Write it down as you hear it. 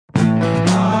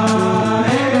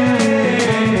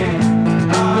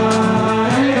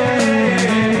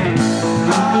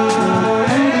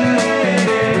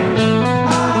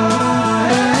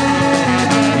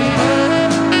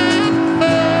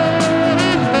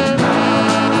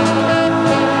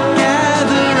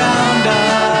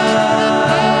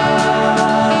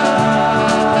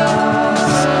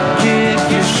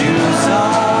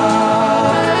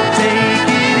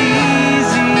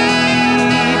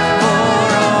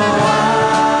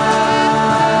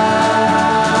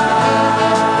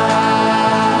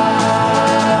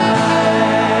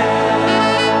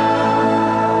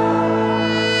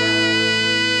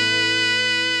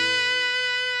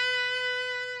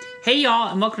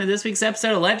welcome to this week's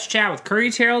episode of Let's Chat with Curry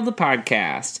Terrell, the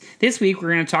podcast. This week we're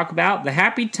going to talk about the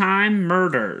Happy Time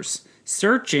Murders,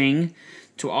 searching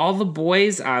to all the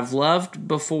boys I've loved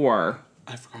before.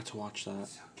 I forgot to watch that,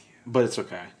 but it's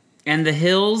okay. And The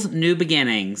Hills, New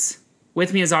Beginnings.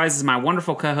 With me as always is my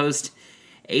wonderful co-host,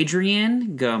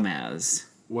 Adrian Gomez.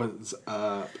 What's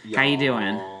up, y'all? How you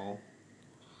doing?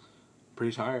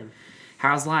 Pretty tired.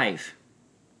 How's life?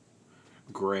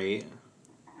 Great.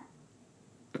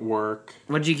 Work.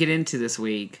 What'd you get into this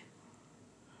week?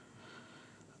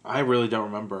 I really don't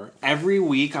remember. Every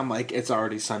week I'm like, it's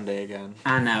already Sunday again.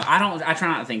 I know. I try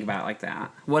not to think about it like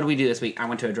that. What did we do this week? I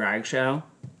went to a drag show.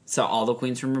 Saw all the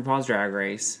queens from RuPaul's Drag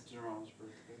Race. It's your mom's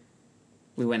birthday.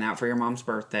 We went out for your mom's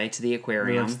birthday to the We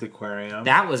aquarium. went to the aquarium.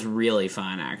 That was really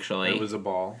fun, actually. It was a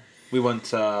ball. We went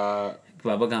to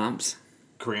Bubba Gump's.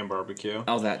 Korean barbecue.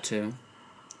 Oh, that too.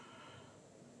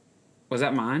 Was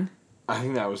that mine? I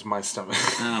think that was my stomach.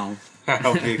 Oh.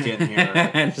 How big in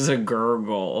here. Just a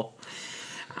gurgle.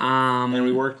 And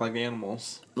we worked like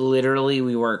animals. Literally,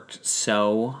 we worked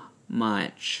so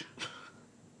much.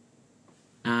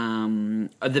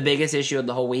 The biggest issue of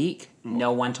the whole week,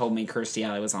 no one told me Kirstie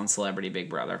Alley was on Celebrity Big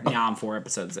Brother. Now I'm 4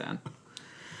 episodes in.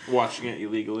 Watching it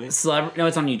illegally. No,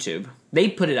 it's on YouTube. They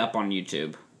put it up on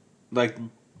YouTube. Like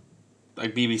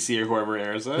BBC or whoever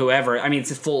airs it. Whoever, I mean,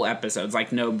 it's full episodes,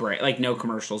 like no break, like no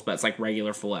commercials, but it's like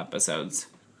regular full episodes,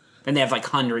 and they have like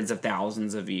hundreds of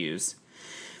thousands of views.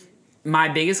 My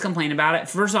biggest complaint about it,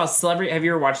 first of all, Celebrity. Have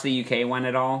you ever watched the UK one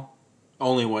at all?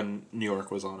 Only when New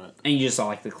York was on it. And you just saw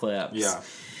like the clips. Yeah.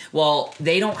 Well,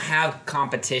 they don't have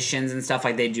competitions and stuff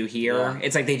like they do here. Yeah.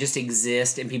 It's like they just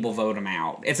exist and people vote them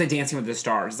out. It's like Dancing with the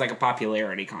Stars. It's like a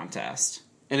popularity contest.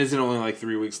 And is it only like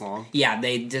 3 weeks long? Yeah,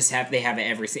 they have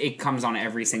it it comes on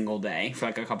every single day for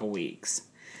like a couple weeks.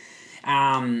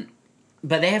 But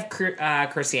they have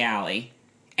Kirstie Alley,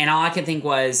 and all I could think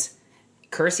was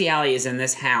Kirstie Alley is in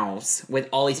this house with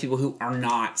all these people who are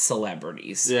not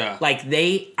celebrities. Yeah. Like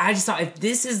I just thought if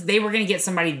they were gonna get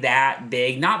somebody that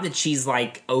big, not that she's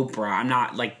like Oprah. I'm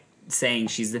not like saying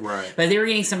she's right. But if they were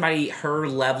getting somebody her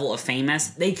level of famous,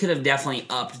 they could have definitely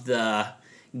upped the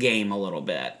game a little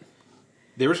bit.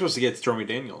 They were supposed to get Stormy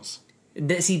Daniels.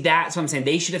 See, that's what I'm saying.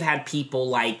 They should have had people,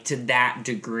 like, to that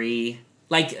degree.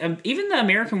 Like, even the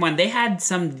American one, they had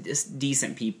some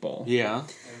decent people. Yeah.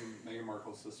 And Meghan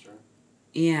Markle's sister.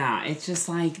 Yeah, it's just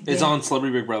like... It's on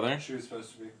Celebrity Big Brother. She was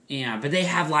supposed to be. Yeah, but they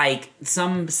have, like,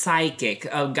 some psychic,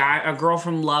 a girl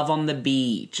from Love on the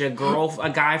Beach, a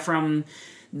guy from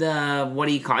what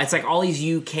do you call it? It's like all these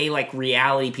UK, like,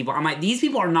 reality people. I'm like, these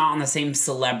people are not on the same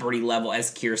celebrity level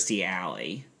as Kirstie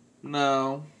Alley.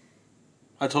 No.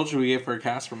 I told you we gave her a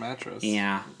Casper mattress.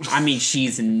 Yeah. I mean,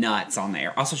 she's nuts on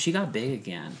there. Also, she got big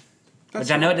again. That's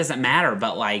Which I know it doesn't matter,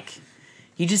 but, like,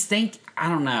 you just think, I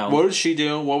don't know. What did she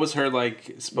do? What was her,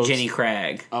 like, supposed Jenny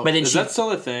Craig. Oh, but then is that still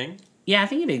a thing? Yeah, I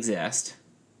think it exists.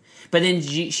 But then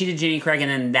she did Jenny Craig, and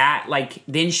then that, like,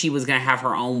 then she was going to have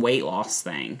her own weight loss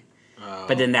thing. Oh.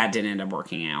 But then that didn't end up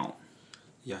working out.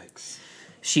 Yikes.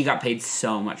 She got paid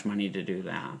so much money to do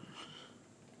that.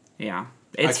 Yeah.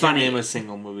 It's I can't funny. name a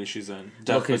single movie she's in.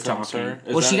 Look who's Becomes talking. Her.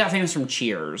 Well, she got famous from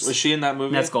Cheers. Was she in that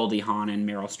movie? That's Goldie Hawn and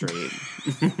Meryl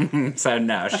Streep. So,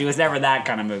 no, she was never that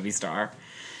kind of movie star.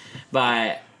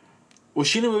 But... Was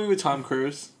she in a movie with Tom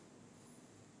Cruise?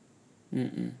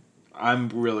 Mm-mm. I'm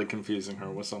really confusing her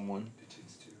with someone. It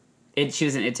Takes Two. She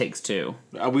was in It Takes Two.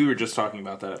 We were just talking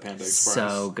about that at Panda Express.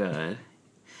 So good.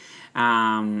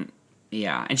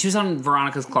 Yeah. And she was on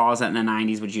Veronica's Closet in the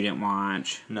 90s, which you didn't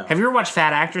watch. No. Have you ever watched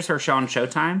Fat Actress, her show on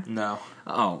Showtime? No.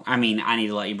 Oh, I mean, I need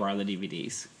to let you borrow the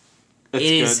DVDs.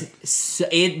 It's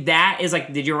good. That is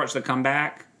like, did you ever watch The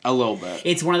Comeback? A little bit.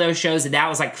 It's one of those shows that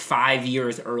was like 5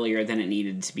 years earlier than it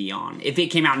needed to be on. If it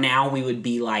came out now, we would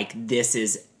be like, this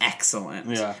is excellent.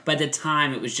 Yeah. But at the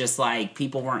time, it was just like,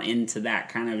 people weren't into that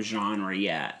kind of genre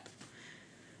yet.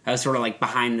 I was sort of like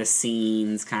behind the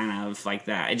scenes, kind of like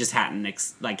that. It just hadn't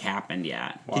happened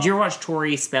yet. Wow. Did you ever watch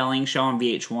Tori Spelling show on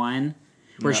VH1?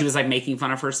 Where she was like making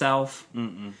fun of herself?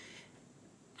 Mm-mm.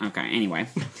 Okay, anyway,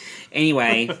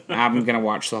 I'm going to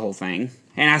watch the whole thing.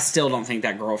 And I still don't think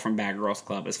that girl from Bad Girls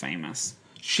Club is famous.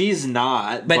 She's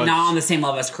not. But not on the same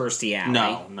level as Kirstie Alley.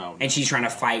 No. And she's trying to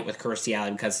fight with Kirstie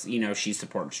Alley because, she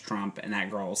supports Trump, and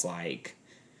that girl's like...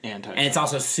 Anti-Trump. And it's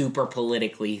also super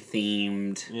politically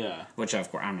themed. Yeah. Which, of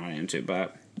course, I'm not into,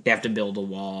 but they have to build a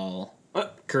wall.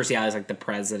 What? Kirstie Alley's like the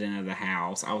president of the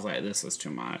house. I was like, this is too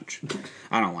much.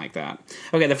 I don't like that.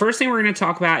 Okay, the first thing we're going to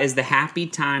talk about is the Happy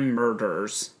Time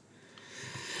Murders.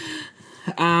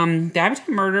 The Happy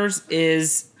Time Murders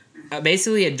is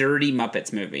basically a dirty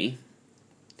Muppets movie.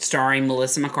 Starring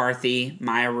Melissa McCarthy,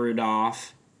 Maya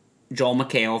Rudolph, Joel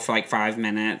McHale for like 5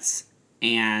 minutes,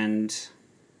 and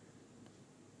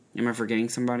am I forgetting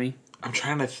somebody? I'm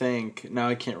trying to think. No,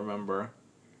 I can't remember.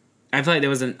 I feel like there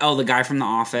was the guy from The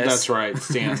Office. That's right,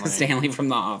 Stanley. Stanley from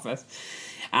The Office.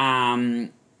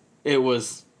 It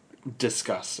was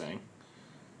disgusting.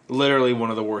 Literally one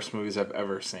of the worst movies I've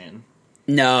ever seen.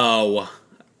 No.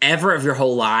 Ever of your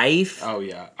whole life? Oh,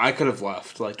 yeah. I could have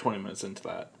left like 20 minutes into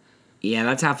that. Yeah,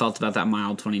 that's how I felt about that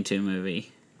Mile 22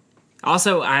 movie.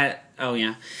 Also, there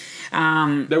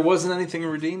wasn't anything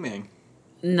redeeming.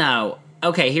 No.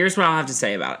 Okay, here's what I'll have to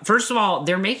say about it. First of all,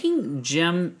 they're making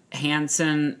Jim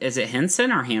Henson. Is it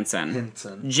Henson or Hansen?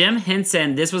 Henson. Jim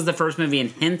Henson. This was the first movie in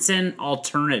Henson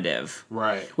Alternative.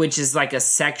 Right. Which is like a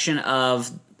section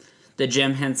of the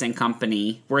Jim Henson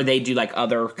Company where they do like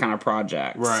other kind of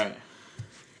projects. Right.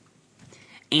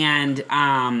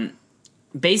 And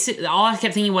basically, all I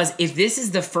kept thinking was, if this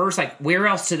is the first, like, where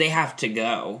else do they have to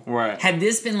go? Right. Had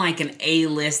this been like an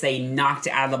A-list, they knocked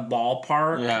it out of the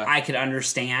ballpark, Yeah. I could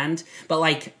understand. But,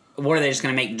 like, what are they just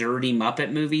going to make dirty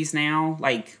Muppet movies now?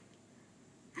 Like,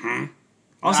 huh?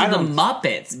 Also, the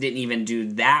Muppets didn't even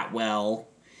do that well.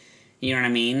 You know what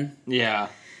I mean? Yeah.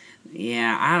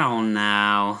 Yeah, I don't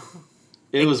know.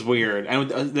 It was weird. And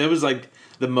it was like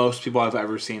the most people I've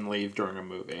ever seen leave during a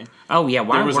movie. Oh, yeah,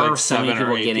 why There was were like so many 7 or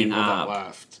people 8 getting people up? that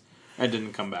left and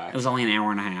didn't come back. It was only an hour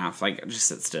and a half. Like, just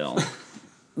sit still.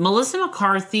 Melissa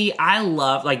McCarthy, I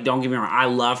love, like, don't get me wrong, I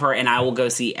love her, and I will go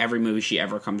see every movie she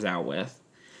ever comes out with.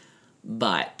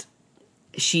 But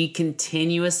she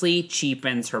continuously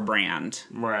cheapens her brand.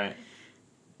 Right.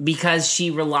 Because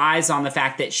she relies on the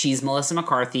fact that she's Melissa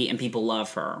McCarthy and people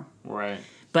love her. Right.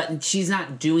 But she's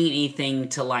not doing anything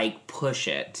to, like, push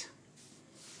it.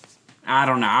 I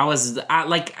don't know.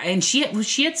 And she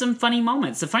had some funny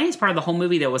moments. The funniest part of the whole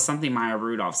movie, though, was something Maya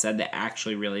Rudolph said that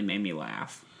actually really made me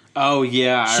laugh. Oh,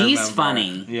 yeah, She's remember.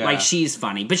 funny. Yeah. Like, she's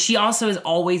funny. But she also is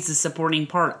always the supporting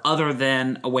part, other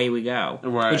than Away We Go.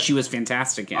 Right. Which she was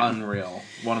fantastic in. Unreal.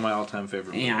 One of my all-time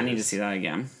favorite movies. Yeah, I need to see that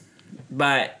again.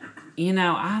 But,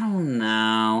 I don't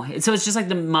know. So it's just like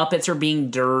the Muppets are being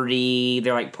dirty.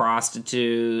 They're like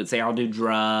prostitutes. They all do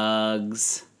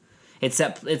drugs. It's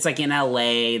like in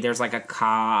LA, there's like a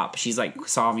cop. She's like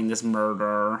solving this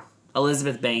murder.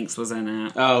 Elizabeth Banks was in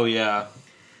it. Oh, yeah.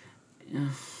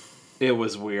 It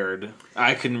was weird.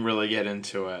 I couldn't really get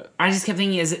into it. I just kept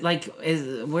thinking,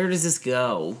 where does this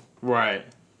go? Right.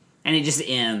 And it just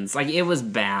ends. Like, it was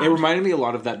bad. It reminded me a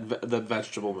lot of the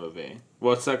vegetable movie.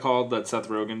 What's that called that Seth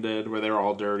Rogen did where they were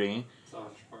all dirty?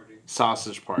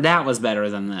 Sausage Party. That was better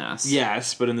than this.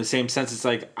 Yes, but in the same sense, it's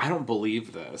like, I don't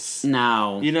believe this.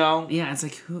 No. You know? Yeah, it's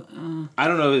like, I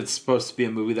don't know if it's supposed to be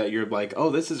a movie that you're like,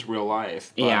 oh, this is real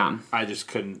life. But yeah. I just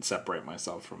couldn't separate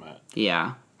myself from it.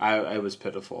 Yeah. I was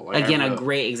pitiful. Like, Again, a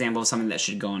great example of something that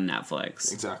should go on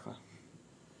Netflix. Exactly.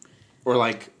 Or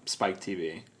like Spike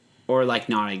TV. Or like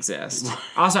not exist.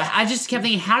 Also, I just kept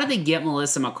thinking, how did they get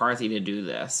Melissa McCarthy to do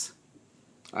this?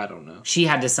 I don't know. She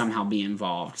had to somehow be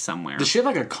involved somewhere. Does she have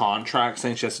like a contract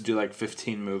saying she has to do like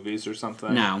 15 movies or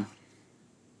something? No.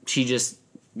 She just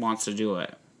wants to do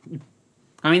it.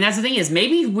 I mean, that's the thing is,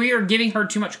 maybe we are giving her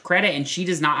too much credit and she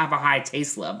does not have a high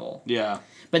taste level. Yeah.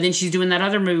 But then she's doing that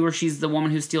other movie where she's the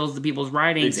woman who steals the people's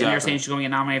writings and they're saying she's going to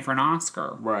get nominated for an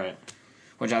Oscar. Right.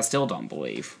 Which I still don't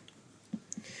believe.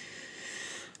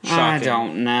 Shocking. I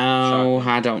don't know. Shocking.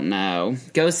 I don't know.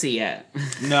 Go see it.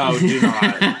 No, do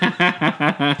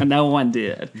not. No one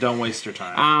did. Don't waste your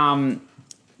time.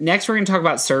 Next, we're going to talk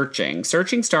about Searching.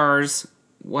 Searching stars,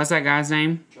 what's that guy's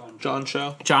name? John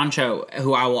Cho. John Cho,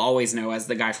 who I will always know as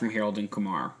the guy from Harold and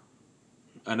Kumar.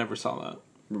 I never saw that.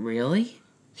 Really?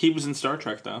 He was in Star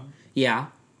Trek, though. Yeah.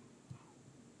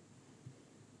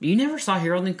 You never saw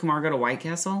Harold and Kumar go to White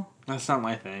Castle? That's not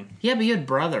my thing. Yeah, but you had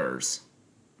brothers.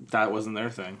 That wasn't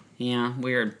their thing. Yeah,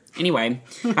 weird. Anyway,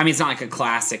 I mean, it's not like a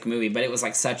classic movie, but it was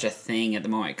like such a thing at the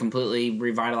moment. It completely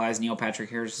revitalized Neil Patrick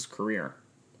Harris's career.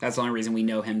 That's the only reason we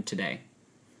know him today.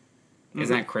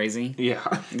 Isn't that crazy? Yeah.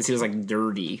 Because he was like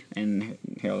dirty in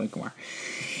Harold and Kumar.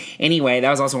 Anyway, that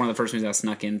was also one of the first movies I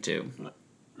snuck into.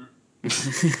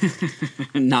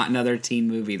 Not another teen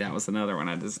movie. That was another one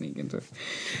I had to sneak into.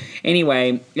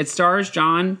 Anyway, it stars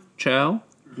John Cho.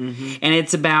 Mm-hmm. And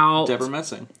it's about Deborah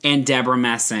Messing. And Deborah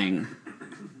Messing.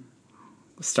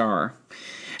 Star.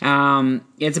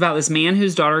 It's about this man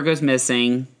whose daughter goes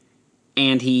missing,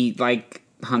 and he, like,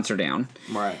 hunts her down.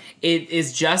 Right. It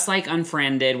is just like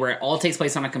Unfriended, where it all takes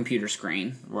place on a computer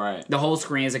screen. Right. The whole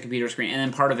screen is a computer screen, and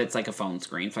then part of it's like a phone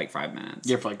screen for like 5 minutes.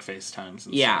 Yeah, for like FaceTimes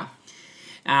and yeah. stuff.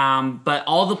 But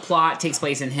all the plot takes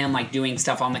place in him, like, doing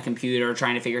stuff on the computer,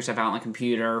 trying to figure stuff out on the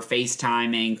computer,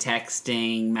 FaceTiming,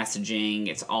 texting, messaging.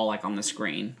 It's all, like, on the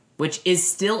screen. which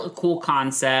is still a cool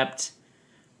concept.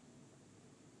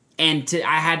 And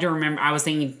I had to remember, I was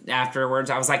thinking afterwards,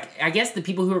 I was like, I guess the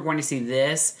people who are going to see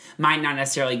this might not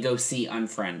necessarily go see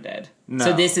Unfriended. No.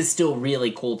 So this is still really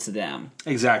cool to them.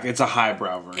 Exactly. It's a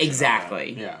highbrow version.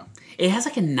 Exactly. Yeah. It has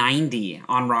like a 90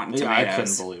 on Rotten Tomatoes. I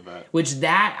couldn't believe it. Which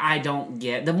that I don't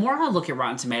get. The more I look at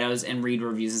Rotten Tomatoes and read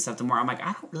reviews and stuff, the more I'm like,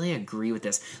 I don't really agree with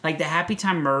this. Like the Happy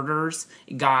Time Murders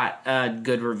got a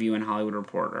good review in Hollywood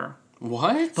Reporter.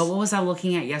 What? But what was I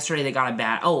looking at yesterday that got a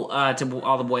bad... To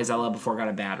All the Boys I Loved Before got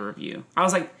a bad review. I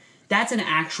was like, that's an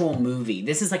actual movie.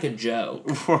 This is like a joke.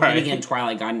 Right. And again,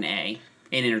 Twilight got an A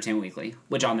in Entertainment Weekly,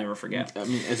 which I'll never forget. I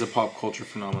mean, it's a pop culture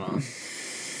phenomenon.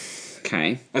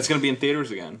 Okay. That's going to be in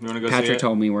theaters again. You want to go see it? Patrick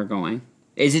told me we're going.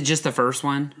 Is it just the first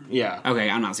one? Yeah.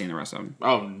 Okay, I'm not seeing the rest of them.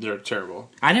 Oh, they're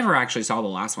terrible. I never actually saw the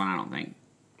last one, I don't think.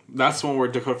 That's the one where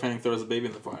Dakota Fanning throws a baby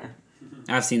in the fire.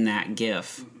 I've seen that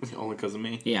GIF. Only because of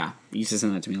me. Yeah, you used to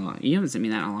send that to me a lot. You haven't sent me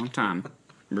that in a long time.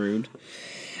 Rude.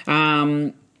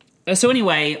 So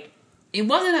anyway, it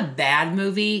wasn't a bad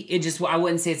movie. It just, I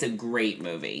wouldn't say it's a great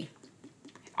movie.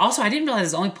 Also, I didn't realize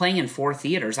it's only playing in 4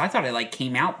 theaters. I thought it like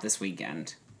came out this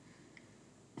weekend.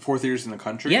 4 theaters in the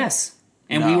country? Yes.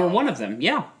 And we were one of them.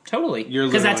 Yeah, totally.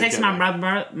 Because I texted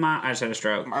I just had a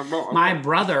stroke. My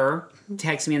brother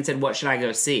texted me and said, what should I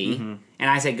go see? Mm-hmm. And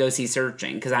I said, go see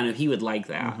Searching, because I knew he would like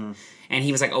that. Mm-hmm. And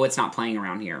he was like, oh, it's not playing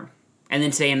around here. And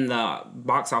then today in the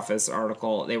box office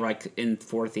article, they were like in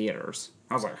 4 theaters.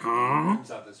 I was like, huh? It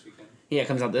comes out this weekend. Yeah, it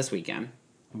comes out this weekend.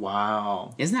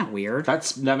 Wow. Isn't that weird?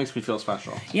 That makes me feel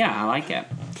special. Yeah, I like it.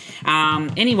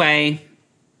 Anyway,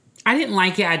 I didn't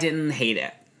like it. I didn't hate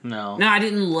it. No, I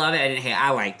didn't love it. I didn't hate it. I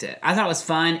liked it. I thought it was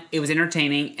fun. It was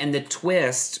entertaining, and the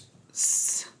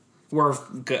twists were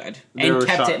good and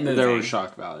kept it moving. There was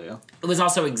shock value. It was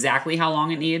also exactly how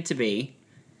long it needed to be.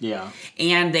 Yeah,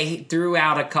 and they threw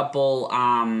out a couple.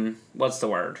 What's the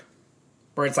word?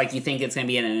 Where it's like you think it's going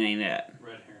to be in and it ain't it.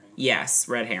 Red herrings. Yes,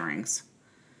 red herrings.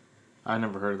 I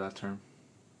never heard of that term.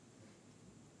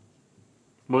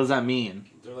 What does that mean?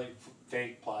 They're like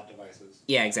fake plot devices.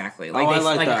 Yeah, exactly. I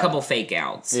like a that. couple fake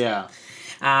outs. Yeah.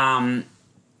 And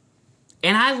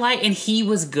he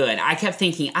was good. I kept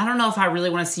thinking, I don't know if I really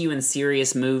want to see you in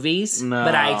serious movies,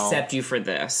 but I accept you for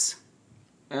this.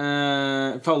 It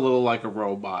felt a little like a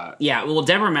robot. Yeah, well,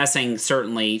 Deborah Messing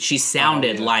certainly, she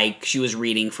sounded like she was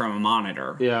reading from a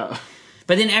monitor. Yeah.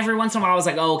 But then every once in a while I was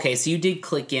like, oh, okay, so you did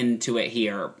click into it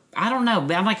here. I don't know.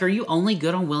 But I'm like, are you only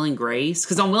good on Will and Grace?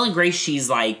 Because on Will and Grace, she's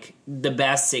like the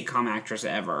best sitcom actress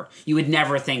ever. You would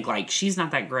never think, like, she's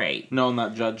not that great. No, on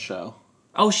that Judge show.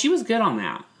 Oh, she was good on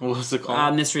that. What was it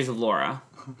called? Mysteries of Laura,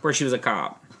 where she was a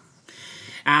cop.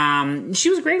 She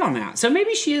was great on that. So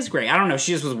maybe she is great. I don't know.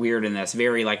 She just was weird in this.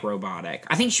 Very, like, robotic.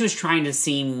 I think she was trying to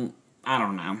seem, I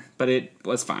don't know. But it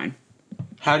was fine.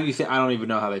 How do you think? I don't even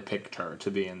know how they picked her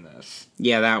to be in this.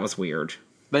 Yeah, that was weird.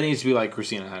 That needs to be like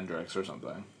Christina Hendricks or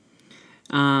something.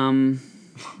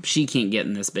 She can't get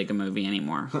in this big a movie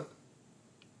anymore.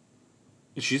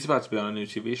 She's about to be on a new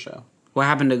TV show. What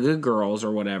happened to Good Girls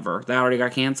or whatever? That already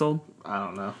got canceled? I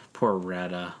don't know. Poor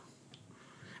Retta.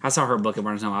 I saw her book at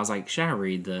Barnes & Noble. I was like, should I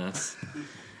read this?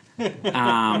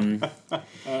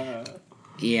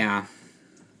 Yeah.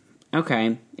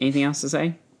 Okay. Anything else to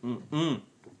say?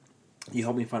 You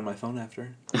helped me find my phone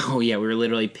after. Oh, yeah. We were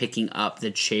literally picking up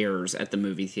the chairs at the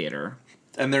movie theater.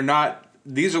 And they're not...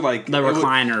 These are like... The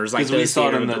recliners. Like those we saw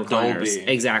it in the recliners.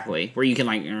 Dolby. Exactly. Where you can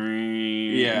like...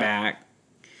 back.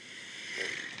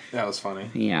 That was funny.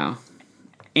 Yeah.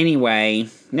 Anyway,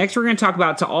 next we're going to talk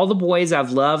about To All the Boys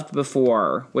I've Loved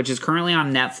Before, which is currently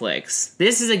on Netflix.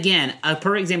 This is, again, a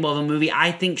perfect example of a movie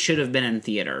I think should have been in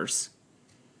theaters.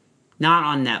 Not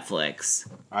on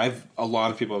Netflix. A lot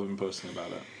of people have been posting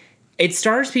about it. It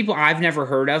stars people I've never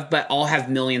heard of, but all have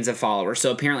millions of followers,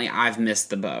 so apparently I've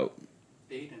missed the boat.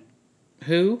 Aiden.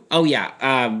 Who? Oh,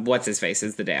 yeah. What's his face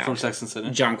is the dad. From Sex and the City?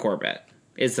 John Corbett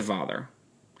is the father.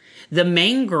 The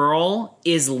main girl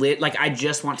is lit. Like, I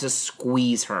just want to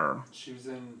squeeze her. She was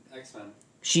in X-Men.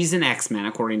 She's in X-Men,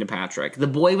 according to Patrick. The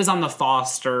boy was on The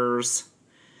Fosters.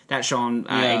 That show on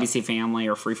ABC Family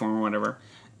or Freeform or whatever.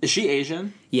 Is she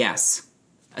Asian? Yes.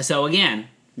 So, again,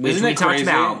 which Isn't we it talked crazy?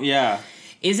 about. Yeah.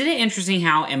 Isn't it interesting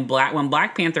how when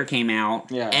Black Panther came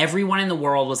out, everyone in the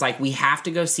world was like, we have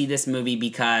to go see this movie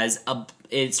because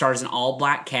it stars an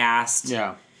all-black cast.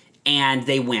 Yeah. And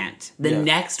they went. The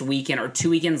next weekend, or 2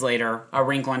 weekends later, A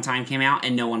Wrinkle in Time came out,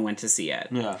 and no one went to see it.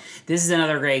 Yeah. This is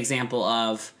another great example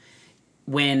of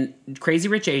when Crazy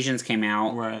Rich Asians came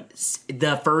out,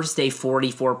 the first day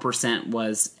 44%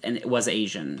 was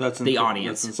Asian. That's the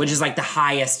audience, which is like the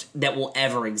highest that will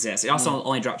ever exist. It also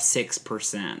only dropped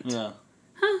 6%. Yeah.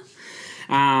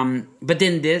 But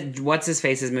then this, what's his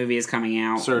face's movie is coming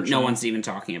out. Searching. No one's even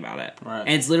talking about it. Right. And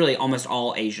it's literally almost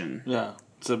all Asian. Yeah,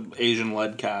 it's an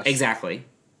Asian-led cast. Exactly.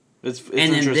 It's And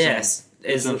then interesting. this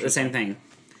is It's the same thing.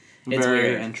 It's Very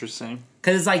weird. interesting.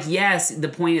 Because it's like, yes, the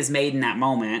point is made in that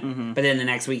moment, Mm-hmm. but then the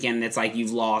next weekend, it's like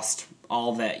you've lost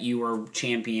all that you were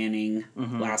championing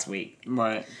last week.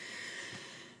 Right.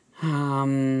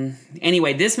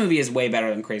 Anyway, this movie is way better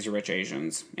than Crazy Rich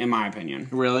Asians, in my opinion.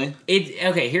 Really?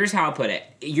 Okay, here's how I put it.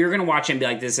 You're going to watch it and be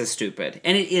like, this is stupid.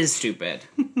 And it is stupid.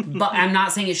 But I'm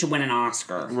not saying it should win an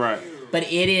Oscar. Right. But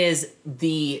it is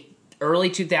the early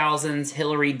 2000s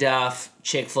Hilary Duff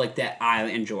chick flick that I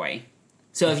enjoy.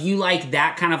 So if you like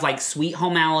that kind of like Sweet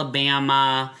Home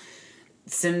Alabama,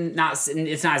 it's not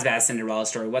as bad as Cinderella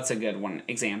Story. What's a good one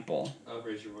example?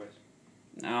 Raise Your Voice.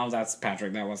 Oh, that's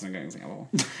Patrick. That wasn't a good example.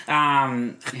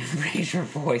 Raise Your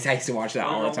Voice. I used to watch that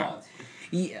all the time.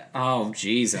 Yeah. Oh,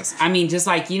 Jesus. I mean, just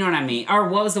like, you know what I mean? Or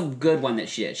what was the good one that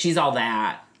she did? She's All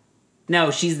That.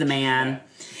 No, She's the Man.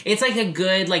 It's like a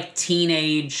good, like, teen.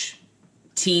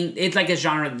 It's like a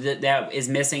genre that is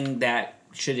missing that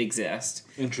should exist.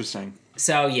 Interesting.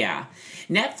 So, yeah.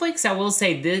 Netflix, I will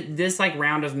say, this like,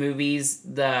 round of movies,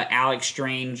 the Alex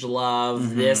Strange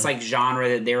Love, this, like, genre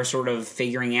that they're sort of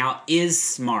figuring out is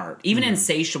smart. Even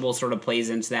Insatiable sort of plays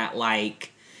into that,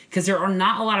 like... Because there are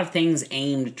not a lot of things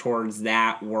aimed towards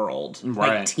that world.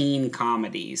 Right. Like teen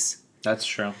comedies. That's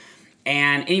true.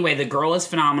 And anyway, the girl is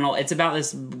phenomenal. It's about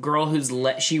this girl who's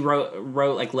she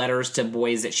wrote like letters to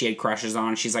boys that she had crushes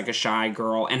on. She's like a shy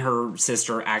girl, and her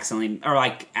sister accidentally or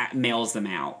like mails them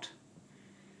out.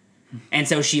 And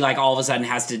so she like all of a sudden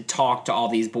has to talk to all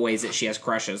these boys that she has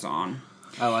crushes on.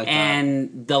 I like that.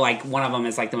 And the like one of them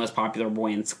is like the most popular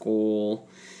boy in school.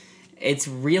 It's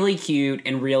really cute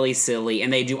and really silly,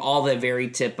 and they do all the very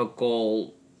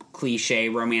typical cliche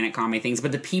romantic comedy things,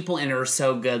 but the people in it are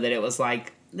so good that it was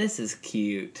like, this is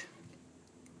cute.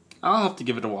 I'll have to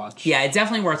give it a watch. Yeah, it's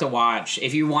definitely worth a watch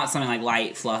if you want something like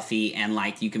light, fluffy, and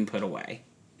like you can put away.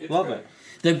 Love it.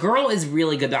 The girl is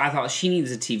really good, though. I thought she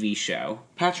needs a TV show.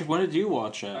 Patrick, when did you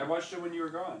watch it? I watched it when you were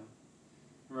gone.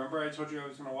 Remember I told you I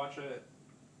was going to watch it?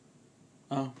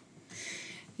 Oh.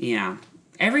 Yeah.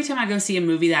 Every time I go see a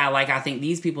movie that I like, I think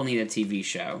these people need a TV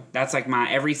show. That's like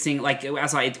my every single, like, I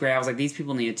saw 8th grade, I was like, these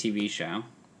people need a TV show.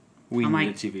 We I'm need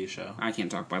like- a TV show. I can't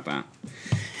talk about that.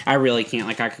 I really can't.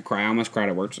 Like, I could cry. I almost cried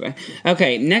at work today.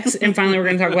 Okay, next and finally, we're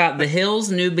going to talk about The Hills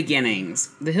New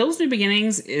Beginnings. The Hills New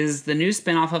Beginnings is the new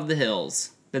spinoff of The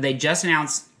Hills that they just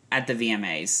announced at the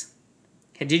VMAs.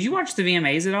 Hey, did you watch the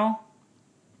VMAs at all?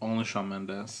 Only Shawn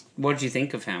Mendes. What did you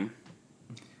think of him?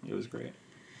 It was great.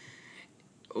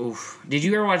 Oof. Did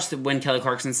you ever watch when Kelly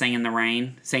Clarkson sang In the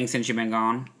Rain? Sang Since You've Been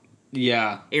Gone?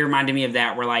 Yeah. It reminded me of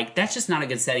that, where, like, that's just not a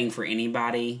good setting for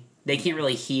anybody. They can't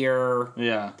really hear.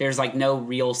 Yeah. There's, like, no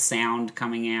real sound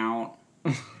coming out.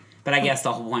 But I guess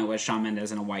the whole point was Shawn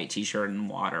Mendes in a white t-shirt and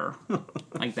water.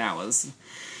 Like, that was...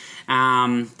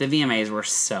 the VMAs were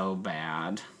so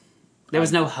bad. There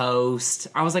was no host.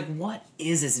 I was like, what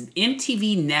is this?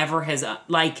 MTV never has...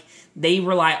 like, they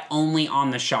rely only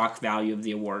on the shock value of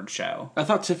the award show. I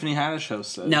thought Tiffany Haddish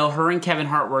hosted. No, her and Kevin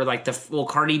Hart were, like, well,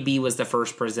 Cardi B was the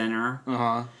first presenter.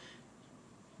 Uh-huh.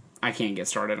 I can't get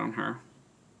started on her.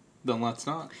 Then let's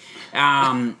not.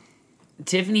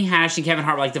 Tiffany Haddish and Kevin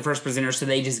Hart were like the first presenters, so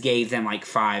they just gave them like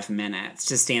 5 minutes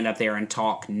to stand up there and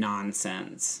talk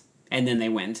nonsense. And then they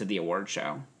went into the award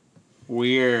show.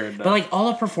 Weird. But like all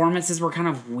the performances were kind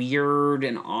of weird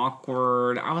and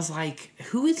awkward. I was like,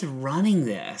 who is running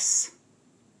this?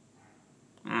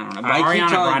 I don't know. But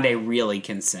Ariana Grande really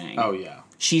can sing. Oh, yeah.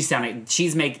 She's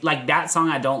like that song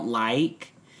I don't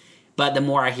like, but the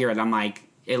more I hear it, I'm like,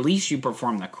 at least you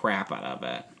perform the crap out of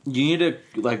it. You need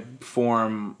to like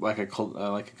form like a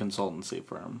consultancy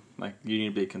firm. Like you need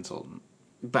to be a consultant.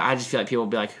 But I just feel like people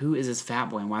will be like, who is this fat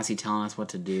boy and why is he telling us what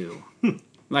to do?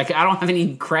 Like, I don't have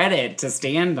any credit to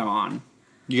stand on.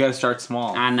 You gotta start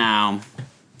small. I know.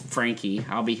 Frankie.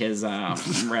 I'll be his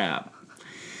rep.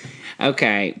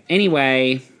 Okay.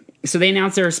 Anyway, so they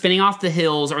announced they're spinning off The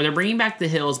Hills, or they're bringing back The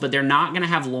Hills, but they're not going to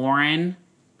have Lauren,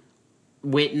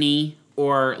 Whitney,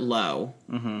 or Lo.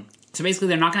 Mm-hmm. So basically,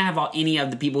 they're not going to have any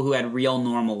of the people who had real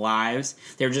normal lives.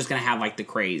 They're just going to have, like, the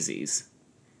crazies.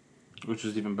 Which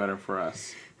is even better for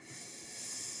us.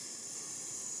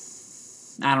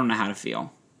 I don't know how to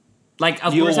feel. Like,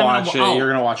 of You'll course, watch it.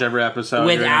 You're gonna watch every episode.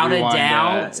 Without a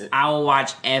doubt, I will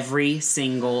watch every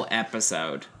single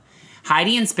episode.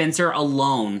 Heidi and Spencer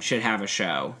alone should have a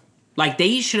show. Like,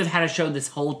 they should have had a show this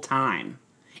whole time.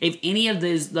 If any of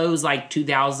those like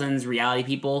 2000s reality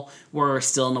people were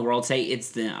still in the world today, it's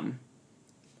them.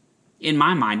 in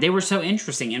my mind. They were so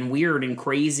interesting and weird and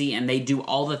crazy, and they do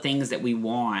all the things that we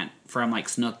want from, like,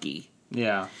 Snooki.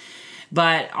 Yeah.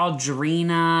 But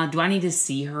Audrina, do I need to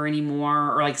see her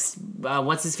anymore? Or, like,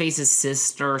 what's-his-face's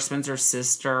sister, Spencer's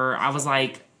sister? I was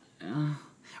like...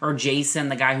 or Jason,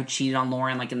 the guy who cheated on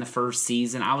Lauren, like, in the first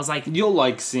season. I was like... You'll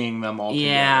like seeing them all together.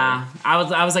 Yeah.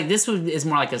 I was like, this is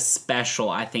more like a special,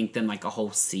 I think, than, like, a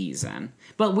whole season.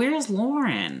 But where's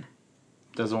Lauren?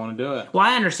 Doesn't want to do it. Well,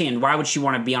 I understand. Why would she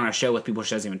want to be on a show with people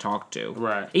she doesn't even talk to?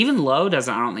 Right. Even Lo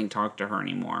doesn't, I don't think, talk to her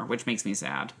anymore, which makes me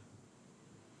sad.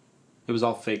 It was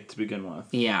all fake to begin with.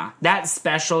 Yeah. That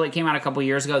special that came out a couple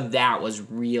years ago, that was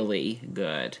really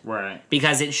good. Right.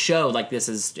 Because it showed, like, this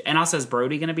is... And also, is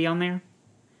Brody going to be on there?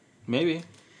 Maybe.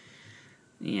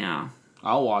 Yeah.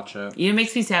 I'll watch it. It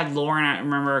makes me sad. Lauren, I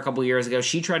remember a couple years ago,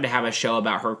 she tried to have a show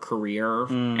about her career,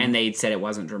 and they said it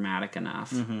wasn't dramatic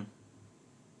enough. Mm-hmm.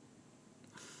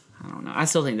 I don't know. I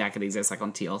still think that could exist, like,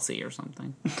 on TLC or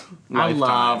something. I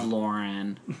love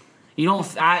Lauren. You don't...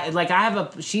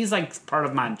 she's, like, part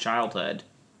of my childhood.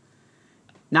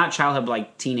 Not childhood, but,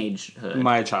 like, teenagehood.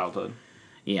 My childhood.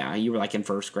 Yeah, you were, like, in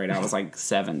first grade. I was, like,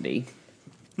 70.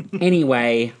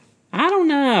 Anyway, I don't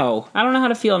know. I don't know how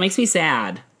to feel. It makes me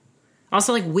sad.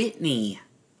 Also, like, Whitney.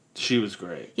 She was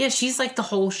great. Yeah, she's, like, the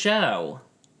whole show.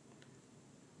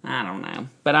 I don't know.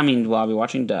 But, I mean, I'll be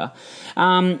watching, duh.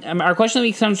 Our question of the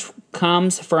week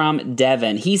comes from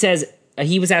Devin. He says...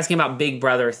 he was asking about Big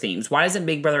Brother themes. Why doesn't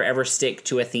Big Brother ever stick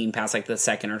to a theme past, like, the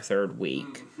second or third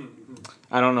week?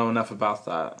 I don't know enough about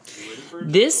that.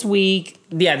 This week,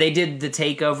 yeah, they did the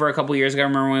takeover a couple years ago,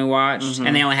 remember when we watched?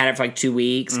 And they only had it for, like, 2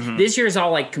 weeks. This year is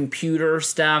all, like, computer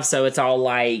stuff, so it's all,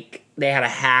 like, they had a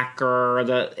hacker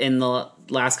in the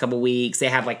last couple weeks. They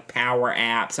have, like, power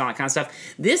apps and all that kind of stuff.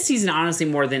 This season, honestly,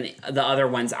 more than the other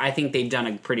ones, I think they've done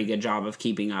a pretty good job of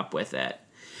keeping up with it.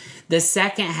 The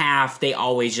second half, they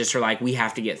always just are like, we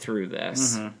have to get through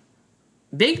this.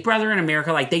 Big Brother in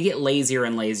America, like, they get lazier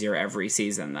and lazier every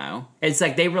season, though. It's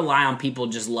like they rely on people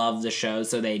just love the show,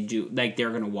 so they do, like,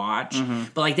 they're going to watch.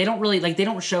 But, like, they don't really, like, they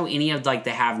don't show any of, like,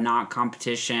 the have-not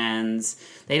competitions.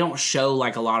 They don't show,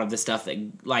 like, a lot of the stuff that,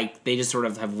 like, they just sort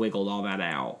of have wiggled all that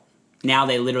out. Now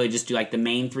they literally just do, like, the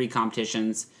main 3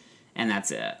 competitions, and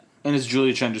that's it. And is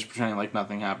Julia Chen just pretending like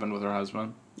nothing happened with her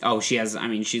husband? Oh, she's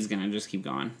going to just keep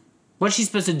going. What's she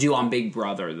supposed to do on Big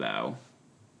Brother, though?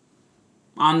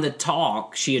 On the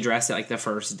talk, she addressed it, like, the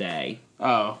first day.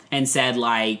 Oh. And said,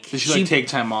 like... Did she like, take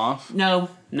time off? No.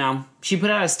 She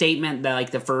put out a statement that, like,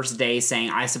 the first day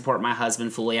saying, I support my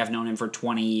husband fully. I've known him for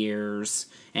 20 years.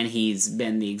 And he's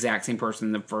been the exact same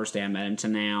person the first day I met him to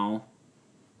now.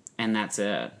 And that's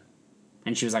it.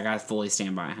 And she was like, I fully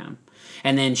stand by him.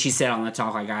 And then she said on the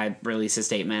talk, like, I released a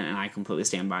statement, and I completely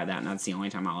stand by that, and that's the only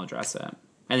time I'll address it.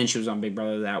 And then she was on Big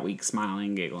Brother that week, smiling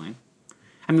and giggling.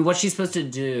 I mean, what's she supposed to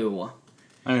do?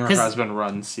 I mean, her husband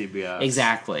runs CBS.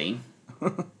 Exactly.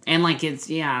 And, like, I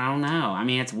don't know. I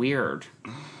mean, it's weird.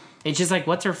 It's just like,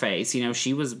 what's her face? You know,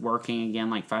 she was working again,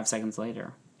 like, 5 seconds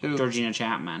later. Who? Georgina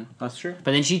Chapman. That's true.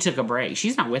 But then she took a break.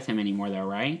 She's not with him anymore, though,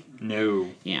 right?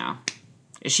 No. Yeah.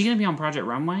 Is she going to be on Project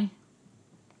Runway?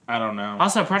 I don't know.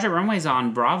 Also, Project Runway's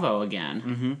on Bravo again.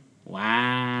 Mm-hmm.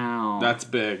 Wow. That's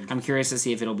big. I'm curious to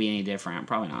see if it'll be any different.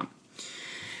 Probably not.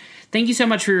 Thank you so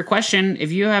much for your question.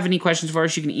 If you have any questions for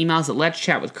us, you can email us at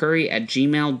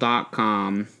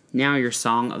letschatwithcurry@gmail.com. Now your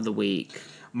song of the week.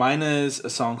 Mine is a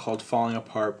song called Falling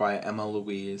Apart by Emma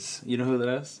Louise. You know who that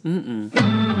is? Mm-mm.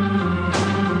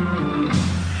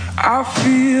 I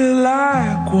feel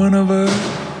like one of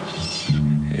us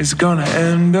is gonna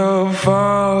end up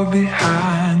far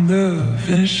behind the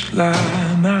finish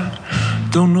line. I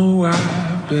don't know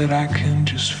why, but I can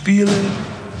just feel it.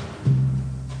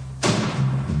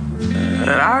 And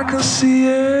I can see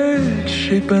it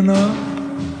shaping up.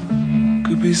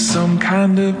 Could be some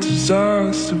kind of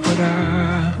disaster, but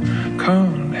I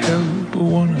can't help but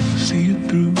wanna see it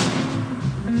through.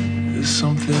 There's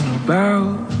something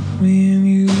about me and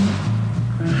you.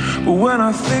 But when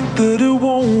I think that it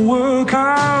won't work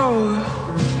out,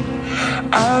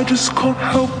 I just can't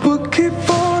help but keep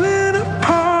falling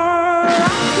apart. I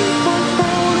keep on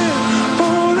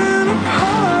falling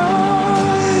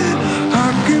apart. I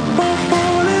keep on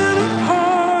falling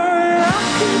apart. I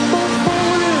keep on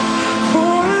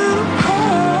falling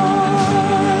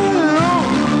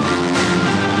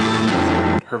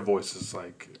apart. Her voice is,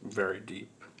 like, very deep.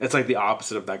 It's like the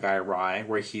opposite of that guy Rye,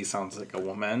 where he sounds like a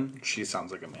woman, she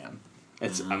sounds like a man.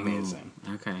 It's amazing.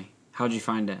 Okay. How'd you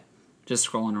find it? Just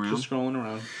scrolling around? Just scrolling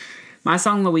around. My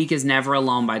song of the week is Never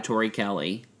Alone by Tori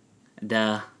Kelly.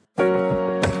 Duh.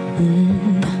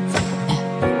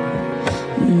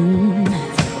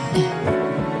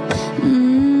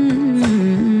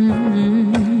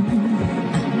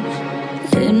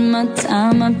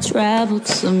 time I've traveled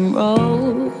some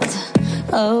roads,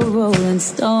 a rolling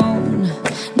stone,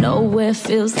 nowhere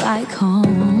feels like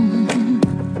home.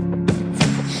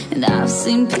 And I've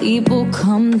seen people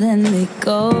come, then they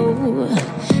go,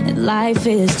 and life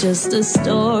is just a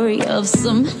story of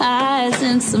some highs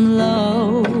and some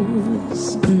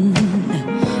lows.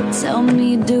 Tell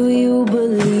me, do you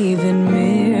believe in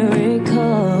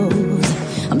miracles?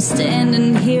 I'm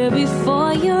standing here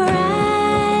before your eyes.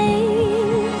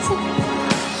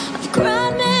 I've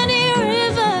cried many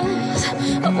rivers,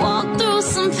 I've walked through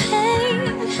some pain,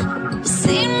 I've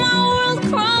seen my world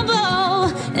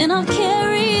crumble, and I've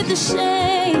carried the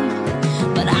shame.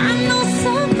 But I know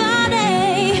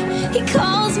somebody, he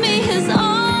calls me his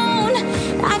own.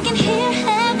 I can hear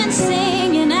heaven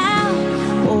singing out,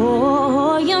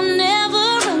 oh, you're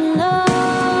never alone.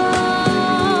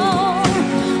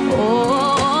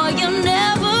 Oh, you're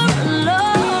never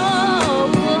alone.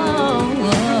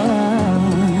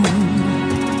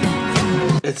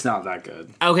 It's not that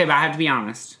good. Okay, but I have to be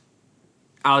honest.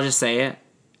 I'll just say it.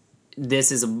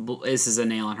 This is a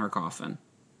nail in her coffin.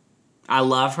 I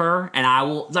love her, and I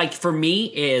will, like, for me,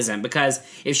 it isn't, because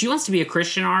if she wants to be a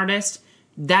Christian artist,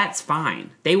 that's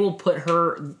fine. They will put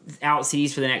her out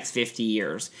CDs for the next 50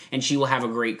 years, and she will have a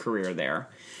great career there.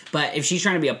 But if she's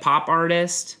trying to be a pop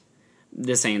artist,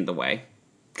 this ain't the way.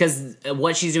 Because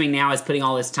what she's doing now is putting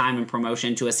all this time and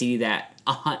promotion into a CD that,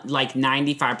 like,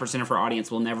 95% of her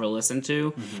audience will never listen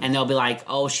to, and they'll be like,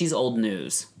 oh, she's old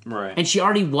news. Right. And she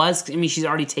already was, I mean, she's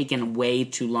already taken way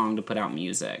too long to put out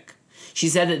music. She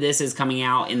said that this is coming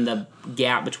out in the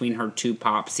gap between her 2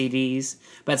 pop CDs.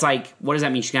 But it's like, what does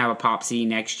that mean? She's going to have a pop CD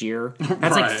next year?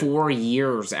 That's Right. like 4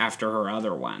 years after her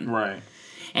other one. Right.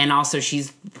 And also,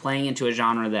 she's playing into a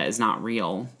genre that is not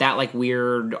real. That, like,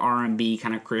 weird R&B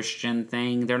kind of Christian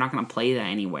thing, they're not going to play that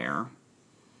anywhere.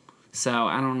 So,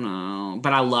 I don't know.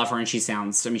 But I love her, and she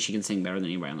sounds, I mean, she can sing better than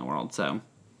anybody in the world, so.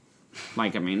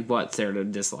 Like, I mean, what's there to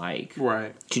dislike?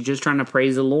 Right. She's just trying to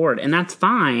praise the Lord, and that's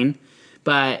fine.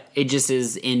 But it just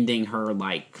is ending her,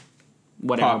 like,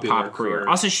 whatever Popular pop career. career.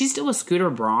 Also, she's still with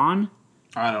Scooter Braun.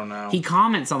 I don't know. He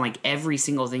comments on, like, every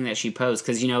single thing that she posts.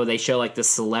 Because, you know, they show, like, the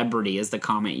celebrity as the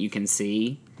comment you can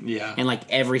see. Yeah. And, like,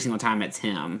 every single time it's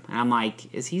him. And I'm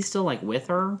like, is he still, like, with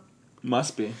her?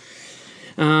 Must be.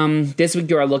 This week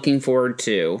you are looking forward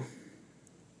to.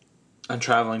 I'm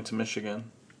traveling to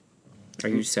Michigan. Are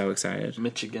you so excited?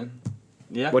 Michigan.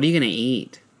 Yeah. What are you going to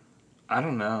eat? I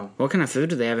don't know. What kind of food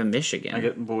do they have in Michigan?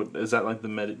 Is that like the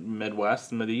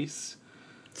Midwest, Mideast?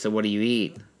 So what do you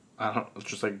eat? I don't. It's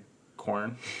just like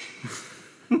corn.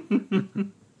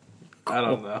 I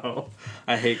don't know.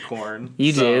 I hate corn.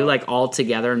 You do? Like, all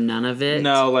together, none of it?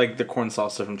 No, like the corn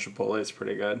salsa from Chipotle is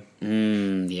pretty good.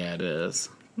 Yeah, it is.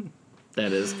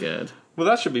 That is good. Well,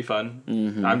 that should be fun.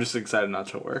 Mm-hmm. I'm just excited not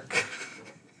to work.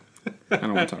 I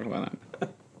don't want to talk about that.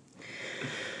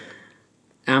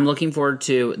 I'm looking forward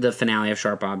to the finale of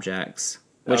Sharp Objects,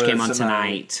 which came on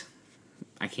tonight.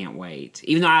 I can't wait.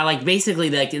 Even though I, like, basically,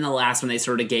 like, in the last one, they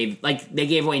sort of gave, like, they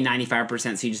gave away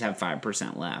 95%, so you just have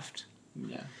 5% left.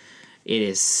 Yeah. It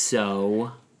is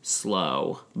so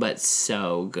slow, but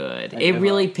so good. I It give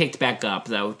really up. picked back up,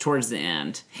 though, towards the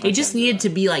end. I It just can't do needed that. to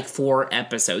be, like, 4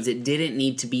 episodes. It didn't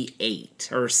need to be 8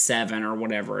 or 7 or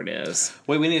whatever it is.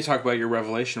 Wait, we need to talk about your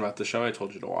revelation about the show I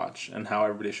told you to watch and how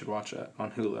everybody should watch it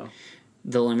on Hulu.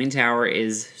 The Looming Tower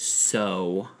is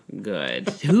so good.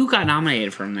 Who got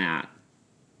nominated from that?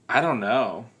 I don't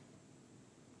know.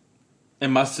 It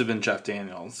must have been Jeff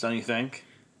Daniels, don't you think?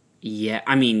 Yeah,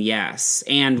 I mean, yes.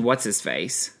 And what's his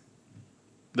face?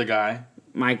 The guy?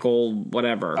 Michael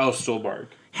whatever. Oh, Stuhlbarg.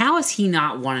 How has he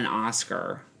not won an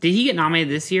Oscar? Did he get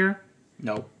nominated this year?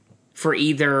 Nope. For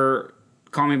either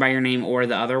Call Me By Your Name or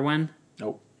the other one?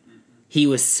 Nope. He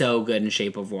was so good in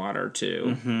Shape of Water, too.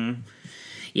 Mm-hmm.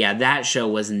 Yeah, that show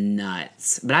was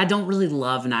nuts. But I don't really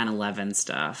love 9/11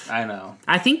 stuff. I know.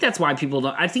 I think that's why people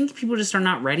don't... I think people just are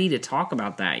not ready to talk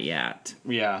about that yet.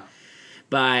 Yeah.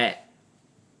 But,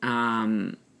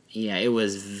 yeah, it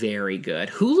was very good.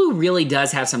 Hulu really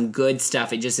does have some good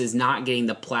stuff. It just is not getting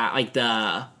the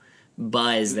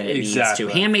buzz that it needs to.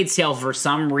 Handmaid's Tale, for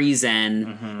some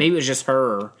reason, maybe it was just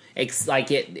her, it's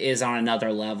like it is on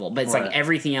another level. But it's like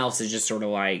everything else is just sort of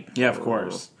like... Yeah, of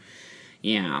course.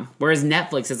 Yeah. Whereas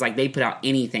Netflix is like they put out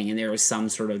anything and there was some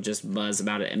sort of just buzz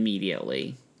about it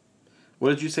immediately. What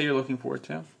did you say you're looking forward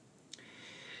to?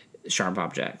 Sharp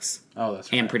Objects. Oh,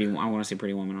 that's right. And I want to see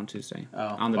Pretty Woman on Tuesday.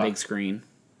 Oh, on the big screen.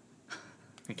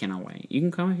 I cannot wait. You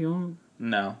can come if you want.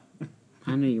 No.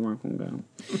 I knew you weren't going to go.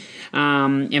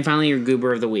 And finally, your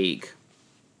Goober of the Week.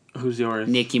 Who's yours?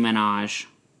 Nicki Minaj.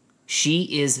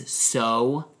 She is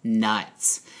so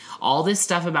nuts. all this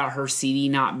stuff about her CD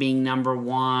not being number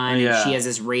one. Yeah. And she has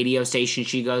this radio station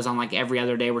she goes on like every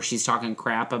other day where she's talking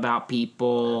crap about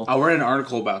people. I read an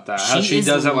article about that. How she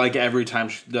does it like every time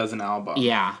she does an album.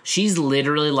 Yeah. She's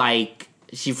literally like,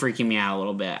 she's freaking me out a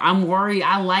little bit. I'm worried.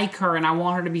 I like her and I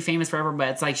want her to be famous forever, but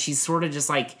it's like she's sort of just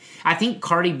like, I think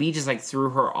Cardi B just like threw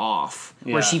her off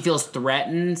where she feels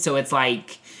threatened. So it's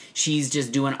like she's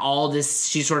just doing all this.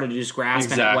 She's sort of just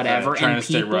grasping at whatever, and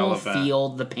people feel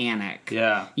the panic.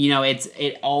 Yeah, you know,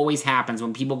 it always happens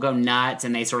when people go nuts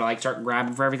and they sort of like start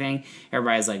grabbing for everything.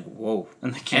 Everybody's like, whoa,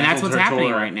 and that's what's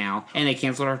happening right now. And they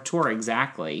canceled her tour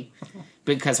exactly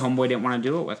because Homeboy didn't want to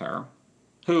do it with her.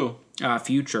 Who?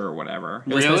 Future or whatever.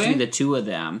 It was supposed to be the two of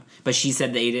them, but she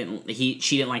said she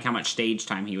didn't like how much stage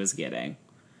time he was getting.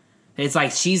 It's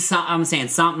like I'm saying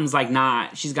something's like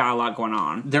not. She's got a lot going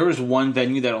on. There was one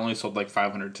venue that only sold like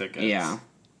 500 tickets. Yeah.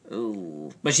 Ooh.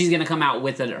 But she's gonna come out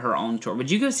with her own tour. Would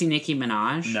you go see Nicki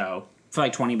Minaj? No. For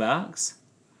like $20?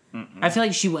 Mm-mm. I feel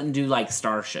like she wouldn't do like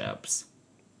Starships.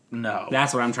 No.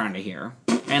 That's what I'm trying to hear.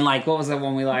 And like, what was that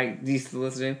one we like used to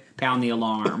listen to? Pound the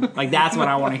Alarm. Like that's what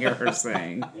I want to hear her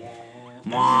sing.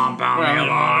 Mom, pound the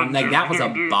alarm. Like that was a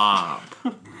bop.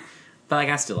 But like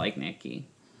I still like Nicki.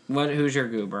 Who's your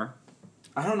goober?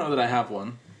 I don't know that I have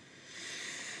one.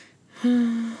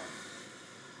 The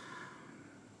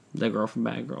girl from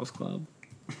Bad Girls Club.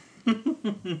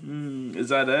 Is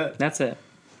that it? That's it.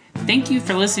 Thank you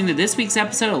for listening to this week's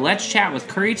episode of Let's Chat with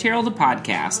Curry Terrell, the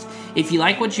podcast. If you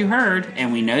like what you heard,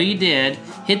 and we know you did,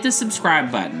 hit the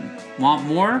subscribe button. Want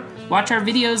more? Watch our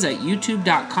videos at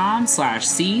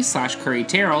youtube.com/c/Curry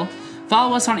Terrell.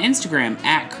 Follow us on Instagram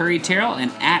at Curry Terrell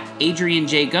and at Adrian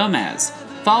J. Gomez.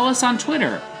 Follow us on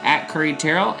Twitter at Curry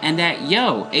Terrell and at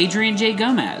Adrian J.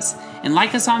 Gomez. And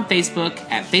like us on Facebook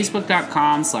at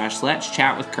facebook.com/Let's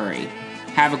Chat with Curry.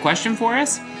 Have a question for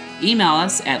us? Email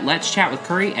us at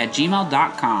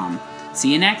letschatwithcurry@gmail.com.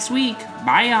 See you next week.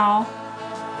 Bye, y'all.